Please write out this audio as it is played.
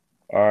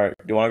All right.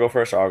 Do you want to go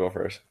first or I'll go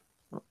first?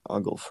 I'll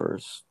go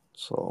first.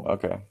 So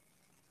Okay.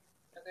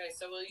 Okay,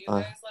 so will you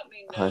I guys let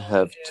me I know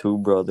have if two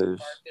brothers.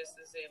 Marcus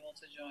is able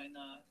to join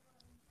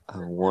the I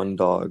have one recording?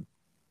 dog.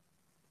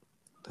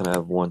 Then I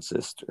have one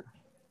sister.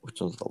 Which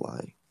one's the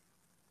lie?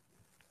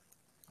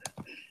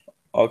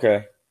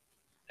 Okay.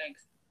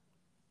 Thanks.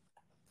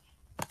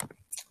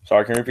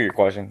 Sorry, can you repeat your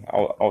question?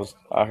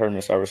 I heard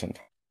Miss Everson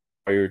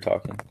while you were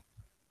talking.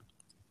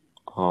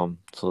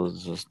 So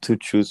there's just two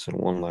truths and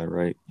one lie,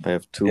 right? I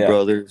have two Yeah.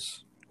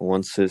 brothers,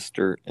 one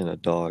sister, and a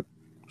dog.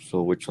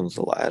 So which one's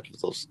the lie out of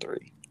those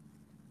three?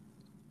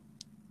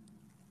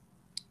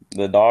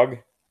 The dog?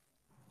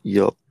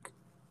 Yup.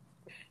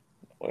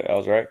 Wait, I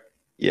was right?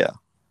 Yeah.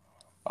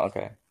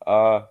 Okay.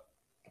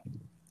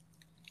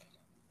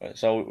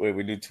 So wait,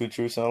 we do two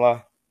truths and a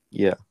lie?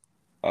 Yeah.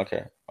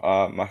 Okay.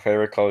 My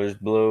favorite color is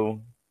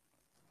blue.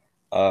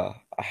 I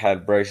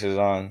had braces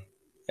on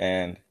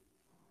and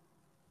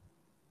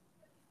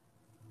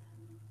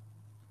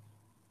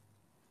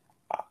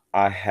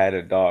I had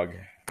a dog.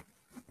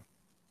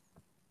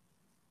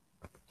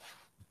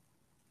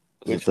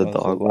 Is it Which the one's a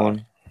dog lie?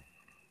 one?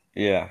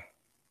 Yeah.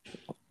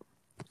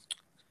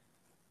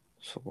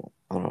 So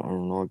I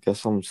don't know. I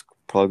guess I'm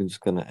probably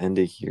just gonna end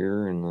it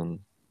here, and then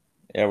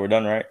Yeah, we're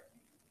done, right?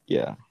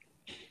 yeah,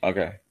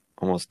 Okay.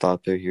 I'm gonna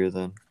stop it here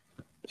then.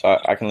 So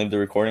I can leave the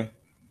recording?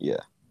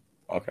 Yeah.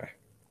 Okay.